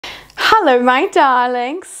Hello my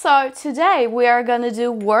darlings, so today we are gonna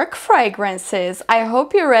do work fragrances. I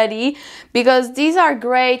hope you're ready because these are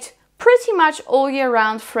great pretty much all year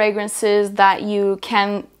round fragrances that you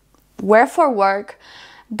can wear for work.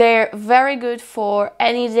 They're very good for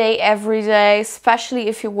any day, every day, especially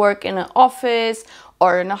if you work in an office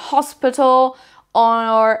or in a hospital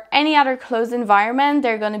or any other closed environment.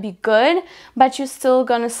 They're gonna be good, but you're still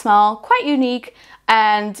gonna smell quite unique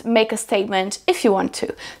and make a statement if you want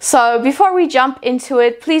to. So before we jump into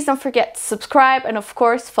it, please don't forget to subscribe and of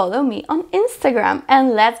course follow me on Instagram.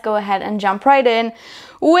 And let's go ahead and jump right in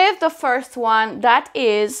with the first one, that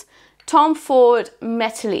is Tom Ford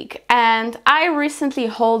Metallique. And I recently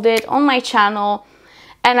hauled it on my channel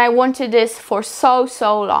and I wanted this for so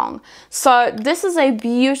long. So this is a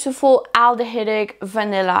beautiful aldehydic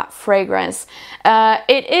vanilla fragrance.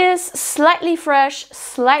 It is slightly fresh,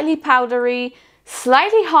 slightly powdery,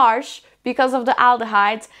 slightly harsh because of the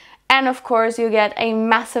aldehydes, and of course you get a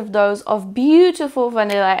massive dose of beautiful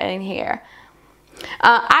vanilla in here.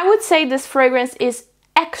 I would say this fragrance is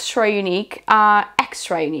extra unique.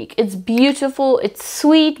 It's beautiful, it's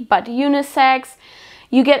sweet but unisex.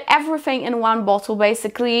 You get everything in one bottle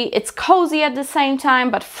basically. It's cozy at the same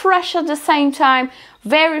time but fresh at the same time.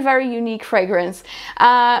 Very unique fragrance,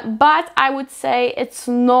 but I would say it's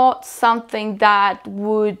not something that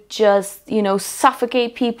would just, you know,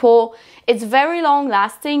 suffocate people. It's very long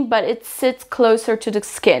lasting, but it sits closer to the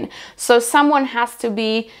skin, so someone has to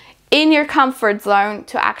be in your comfort zone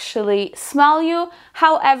to actually smell you.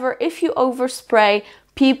 However, if you overspray,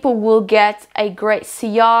 people will get a great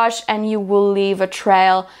sillage and you will leave a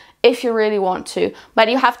trail if you really want to, but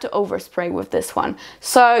you have to overspray with this one.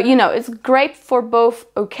 So, you know, it's great for both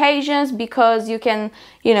occasions because you can,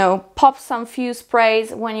 you know, pop some few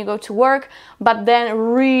sprays when you go to work, but then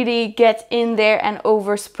really get in there and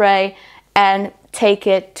overspray and take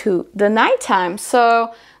it to the nighttime.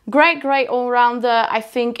 So great all-rounder. I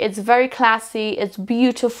think it's very classy, it's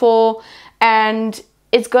beautiful, and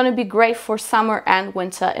it's gonna be great for summer and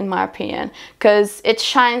winter in my opinion because it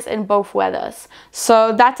shines in both weathers.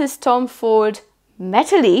 So that is Tom Ford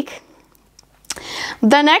Metallique.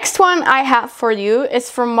 The next one I have for you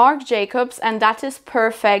is from Marc Jacobs, and that is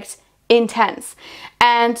Perfect Intense.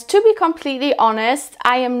 And to be completely honest,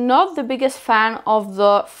 I am not the biggest fan of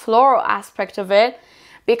the floral aspect of it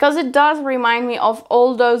because it does remind me of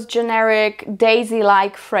all those generic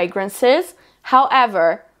daisy-like fragrances.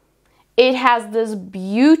 However, it has this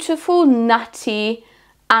beautiful nutty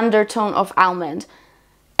undertone of almond,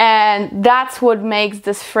 and that's what makes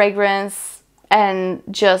this fragrance and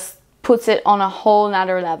just puts it on a whole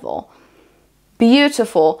nother level.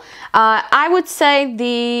 Beautiful. I would say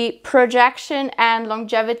the projection and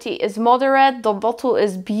longevity is moderate. The bottle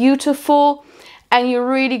is beautiful and you're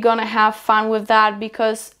really gonna have fun with that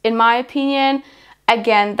because in my opinion,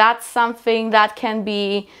 again, that's something that can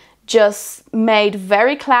be just made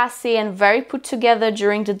very classy and very put together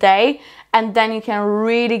during the day, and then you can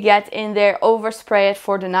really get in there, overspray it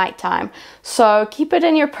for the nighttime. So keep it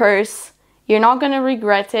in your purse, you're not gonna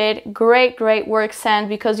regret it. Great work scent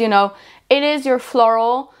because, you know, it is your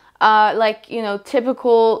floral, like, you know,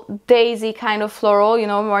 typical daisy kind of floral, you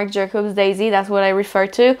know, Marc Jacobs daisy, that's what I refer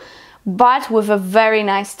to, but with a very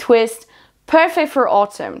nice twist. Perfect for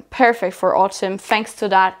autumn thanks to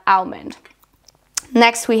that almond.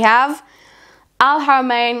 Next we have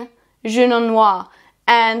Haramain Junoon Noir,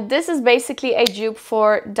 and this is basically a dupe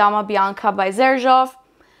for Dama Bianca by Xerjoff.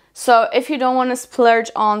 So if you don't want to splurge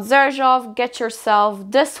on Xerjoff, get yourself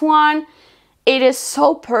this one. It is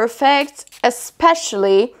so perfect,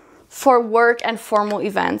 especially for work and formal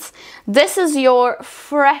events. This is your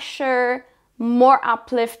fresher, more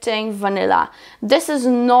uplifting vanilla. This is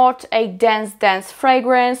not a dense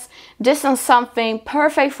fragrance. This is something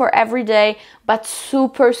perfect for every day, but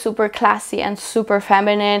super classy and super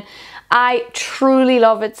feminine. I truly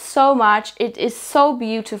love it so much. It is so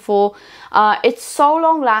beautiful. It's so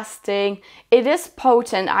long lasting. It is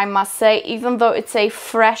potent, I must say, even though it's a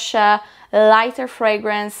fresher, lighter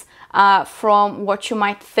fragrance from what you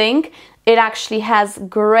might think. It actually has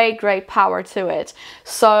great power to it.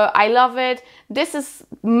 So I love it. This is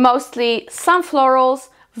mostly some florals,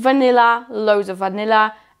 vanilla, loads of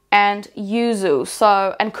vanilla, and yuzu,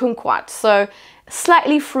 so, and kumquat. So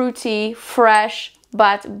slightly fruity, fresh,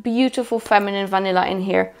 but beautiful feminine vanilla in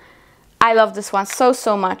here. I love this one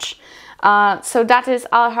so much. So that is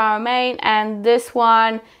Haramain, and this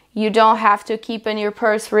one you don't have to keep in your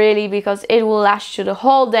purse really because it will last you the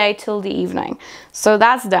whole day till the evening. So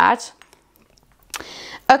that's that.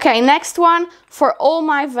 Okay, next one for all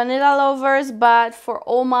my vanilla lovers, but for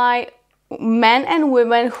all my men and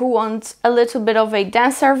women who want a little bit of a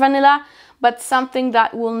denser vanilla, but something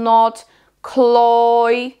that will not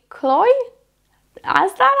cloy? Is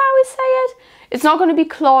that how we say it? It's not going to be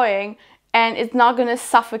cloying, and it's not going to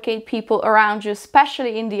suffocate people around you,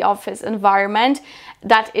 especially in the office environment.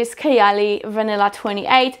 That is Kayali Vanilla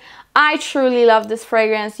 28. I truly love this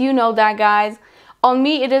fragrance. You know that, guys. On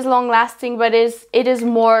me, it is long lasting, but it is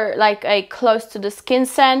more like a close to the skin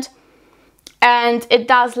scent. And it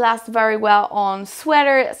does last very well on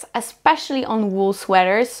sweaters, especially on wool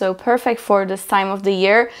sweaters. So perfect for this time of the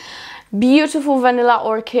year. Beautiful vanilla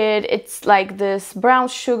orchid. It's like this brown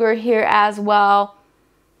sugar here as well.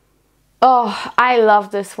 Oh, I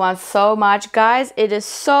love this one so much, guys. It is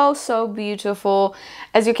so beautiful.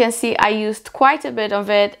 As you can see, I used quite a bit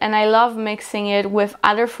of it, and I love mixing it with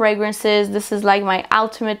other fragrances. This is like my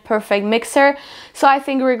ultimate perfect mixer. So I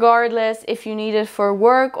think regardless if you need it for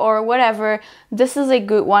work or whatever, this is a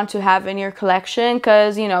good one to have in your collection,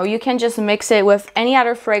 because you know, you can just mix it with any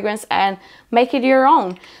other fragrance and make it your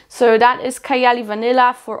own. So that is Kayali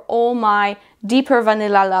Vanilla for all my deeper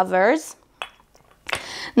vanilla lovers.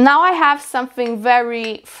 Now I have something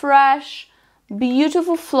very fresh,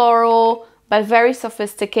 beautiful floral, but very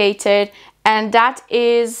sophisticated, and that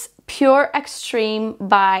is Pure Extreme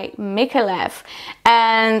by Micallef.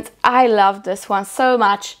 And I love this one so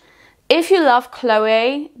much. If you love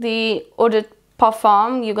Chloe, the Eau de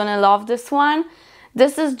Parfum, you're gonna love this one.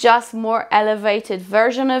 This is just more elevated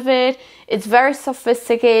version of it. It's very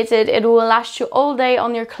sophisticated. It will last you all day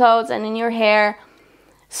on your clothes and in your hair.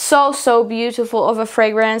 So beautiful of a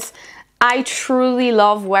fragrance. I truly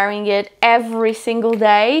love wearing it every single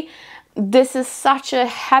day. This is such a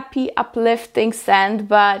happy, uplifting scent,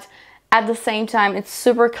 but at the same time it's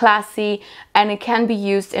super classy and it can be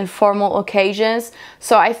used in formal occasions.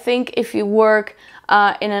 So I think if you work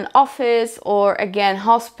in an office or again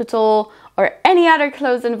hospital or any other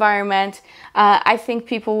closed environment, I think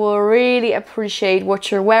people will really appreciate what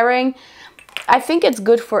you're wearing. I think it's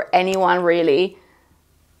good for anyone, really.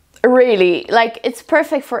 Really, like, it's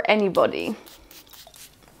perfect for anybody.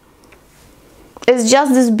 It's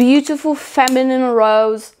just this beautiful feminine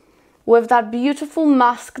rose with that beautiful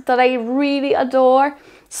musk that I really adore.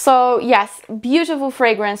 So yes, beautiful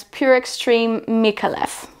fragrance, Pure Extreme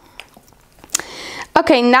Micallef.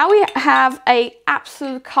 Okay, now we have a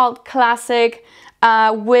absolute cult classic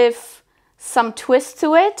with some twist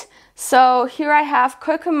to it. So here I have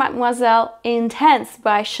Coco Mademoiselle Intense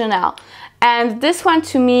by Chanel. And this one,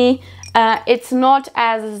 to me, it's not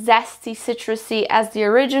as zesty, citrusy as the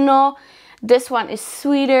original. This one is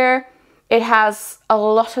sweeter. It has a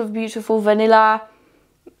lot of beautiful vanilla,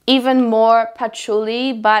 even more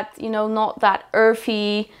patchouli, but you know, not that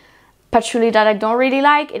earthy patchouli that I don't really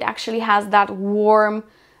like. It actually has that warming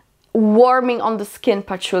on the skin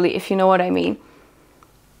patchouli, if you know what I mean.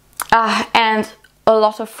 And a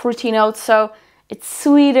lot of fruity notes, so it's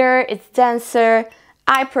sweeter, it's denser.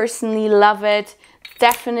 I personally love it.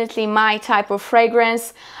 Definitely my type of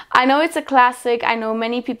fragrance. I know it's a classic. I know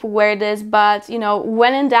many people wear this, but you know,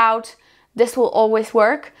 when in doubt, this will always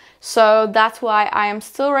work. So that's why I am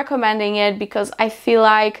still recommending it, because I feel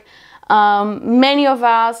like many of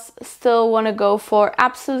us still want to go for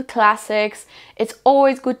absolute classics. It's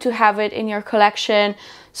always good to have it in your collection.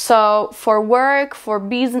 So for work, for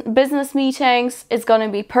business meetings, it's gonna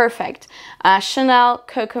be perfect. Chanel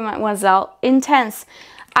Coco Mademoiselle Intense.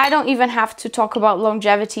 I don't even have to talk about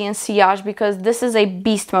longevity and sillage, because this is a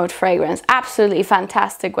beast mode fragrance. Absolutely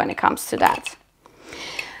fantastic when it comes to that.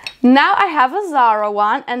 Now I have a Zara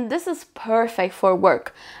one, and this is perfect for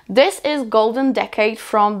work. This is Golden Decade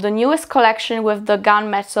from the newest collection with the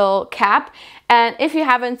gunmetal cap. And if you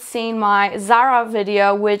haven't seen my Zara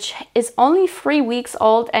video, which is only 3 weeks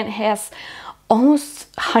old and has almost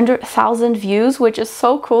 100,000 views, which is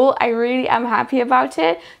so cool. I really am happy about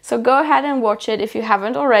it. So go ahead and watch it if you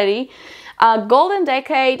haven't already. Golden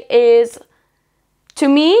Decade is, to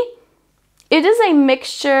me, it is a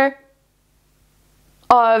mixture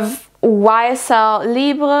of YSL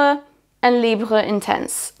Libre and Libre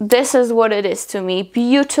Intense. This is what it is to me.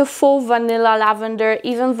 Beautiful vanilla lavender.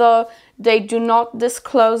 Even though they do not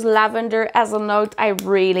disclose lavender as a note, I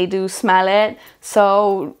really do smell it.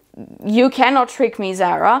 So you cannot trick me,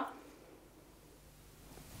 Zara.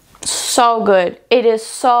 So good. It is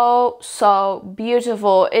so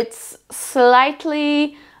beautiful. It's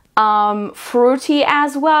slightly fruity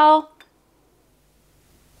as well.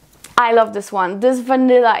 I love this one. This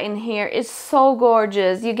vanilla in here is so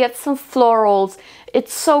gorgeous. You get some florals.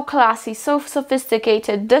 It's so classy, so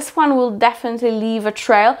sophisticated. This one will definitely leave a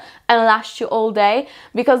trail and last you all day,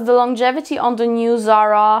 because the longevity on the new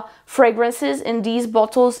Zara fragrances in these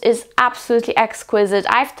bottles is absolutely exquisite.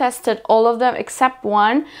 I've tested all of them except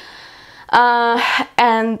one.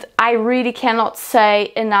 And I really cannot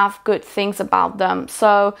say enough good things about them.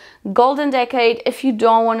 So Golden Decade, if you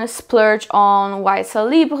don't want to splurge on YSL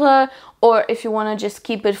Libre, or if you want to just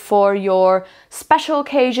keep it for your special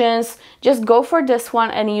occasions, just go for this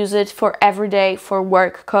one and use it for every day for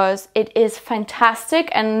work, because it is fantastic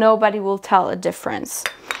and nobody will tell a difference.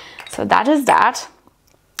 So that is that.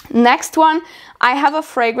 Next one, I have a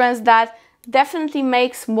fragrance that definitely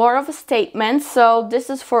makes more of a statement. So this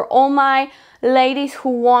is for all my ladies who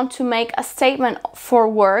want to make a statement for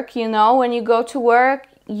work. You know, when you go to work,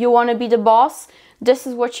 you want to be the boss. This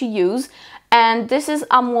is what you use. And this is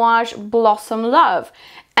Amouage Blossom Love.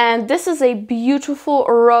 And this is a beautiful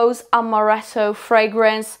rose amaretto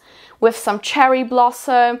fragrance with some cherry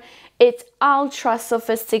blossom. It's ultra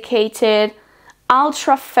sophisticated,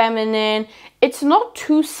 ultra feminine. It's not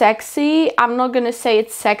too sexy. I'm not gonna say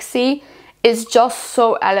it's sexy. It's just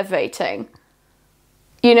so elevating.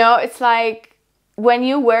 You know, it's like when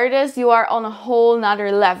you wear this, you are on a whole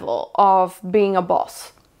nother level of being a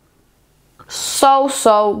boss.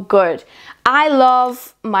 So good. I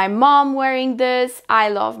love my mom wearing this. I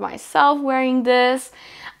love myself wearing this.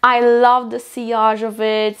 I love the sillage of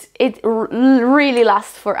it. It really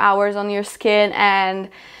lasts for hours on your skin, and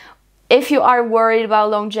if you are worried about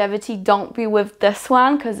longevity, don't be with this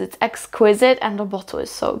one, because it's exquisite and the bottle is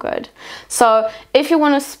so good. So if you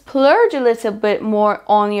want to splurge a little bit more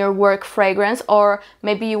on your work fragrance, or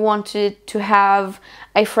maybe you wanted to have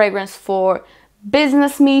a fragrance for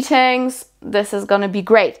business meetings, this is gonna be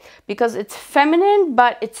great, because it's feminine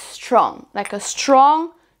but it's strong, like a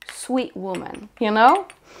strong, sweet woman, you know?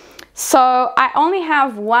 So I only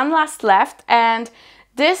have one last left, and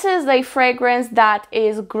this is a fragrance that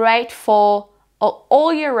is great for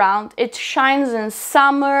all year round. It shines in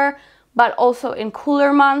summer, but also in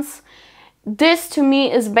cooler months. This to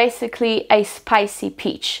me is basically a spicy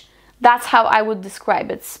peach. That's how I would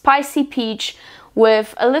describe it. Spicy peach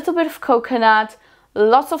with a little bit of coconut,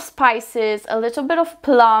 lots of spices, a little bit of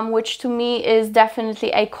plum, which to me is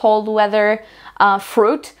definitely a cold weather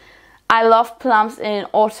fruit. I love plums in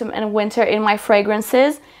autumn and winter in my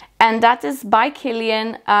fragrances. And that is by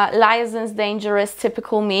Kilian, Liaisons Dengereuse,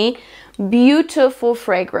 Typical Me. Beautiful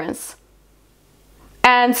fragrance.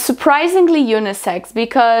 And surprisingly unisex,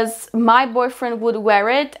 because my boyfriend would wear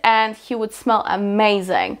it and he would smell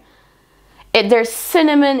amazing. There's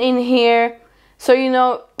cinnamon in here. So, you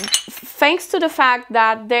know, thanks to the fact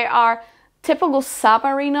that there are typical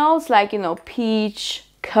summery notes like, you know, peach,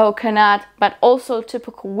 coconut, but also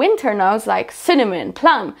typical winter notes like cinnamon,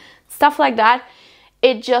 plum, stuff like that.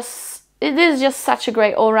 It is just such a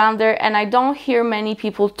great all-rounder, and I don't hear many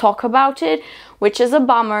people talk about it, which is a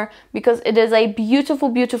bummer, because it is a beautiful,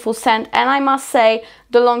 beautiful scent, and I must say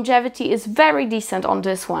the longevity is very decent on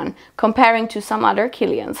this one comparing to some other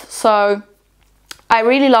Kilians. So I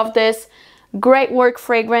really love this. Great work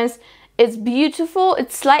fragrance. It's beautiful,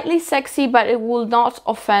 it's slightly sexy, but it will not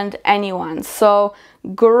offend anyone. So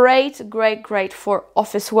great, great, great for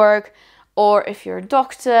office work, or if you're a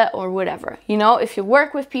doctor or whatever. You know, if you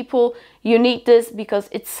work with people, you need this because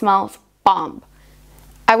it smells bomb.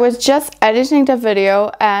 I was just editing the video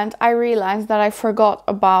and I realized that I forgot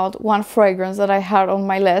about one fragrance that I had on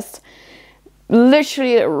my list,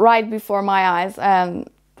 literally right before my eyes, and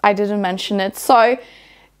I didn't mention it. So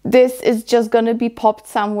this is just gonna be popped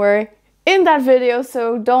somewhere in that video,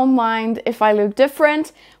 so don't mind if I look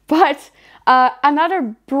different. But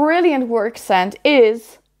another brilliant work scent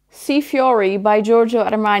is Fiori by Giorgio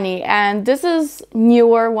Armani, and this is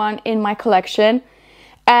newer one in my collection,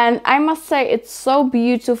 and I must say it's so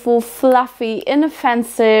beautiful, fluffy,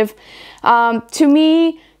 inoffensive. To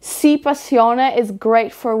me, Si Passione is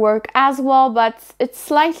great for work as well, but it's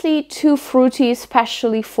slightly too fruity,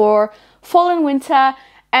 especially for fall and winter.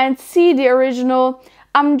 And Si, the original,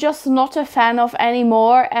 I'm just not a fan of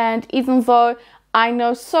anymore, and even though I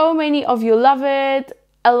know so many of you love it,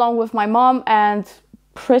 along with my mom and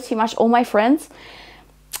pretty much all my friends,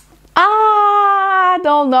 I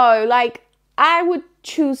don't know, like I would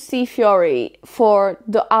choose Si Fiori for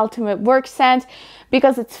the ultimate work scent,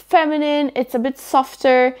 because it's feminine, it's a bit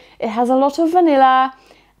softer, it has a lot of vanilla.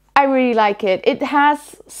 I really like it. It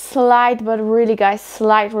has slight, but really guys,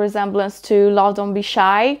 slight resemblance to Love Don't Be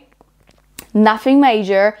Shy. Nothing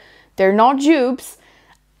major, they're not dupes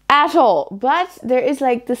at all, but there is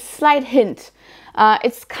like this slight hint.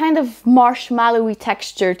 It's kind of marshmallowy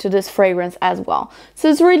texture to this fragrance as well. So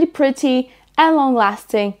it's really pretty and long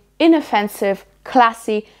lasting, inoffensive,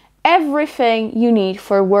 classy, everything you need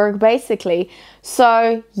for work basically.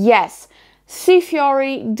 So yes,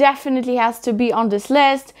 Fiori definitely has to be on this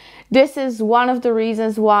list. This is one of the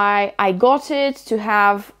reasons why I got it, to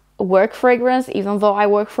have a work fragrance, even though I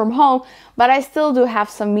work from home, but I still do have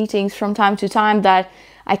some meetings from time to time that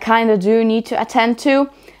I kind of do need to attend to.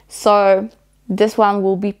 So this one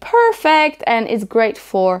will be perfect and it's great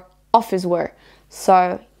for office wear.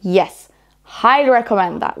 So yes, highly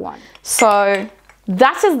recommend that one. So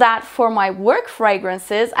that is that for my work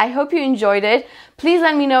fragrances. I hope you enjoyed it. Please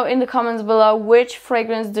let me know in the comments below which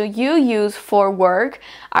fragrance do you use for work.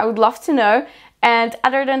 I would love to know. And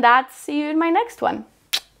other than that, see you in my next one.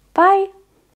 Bye!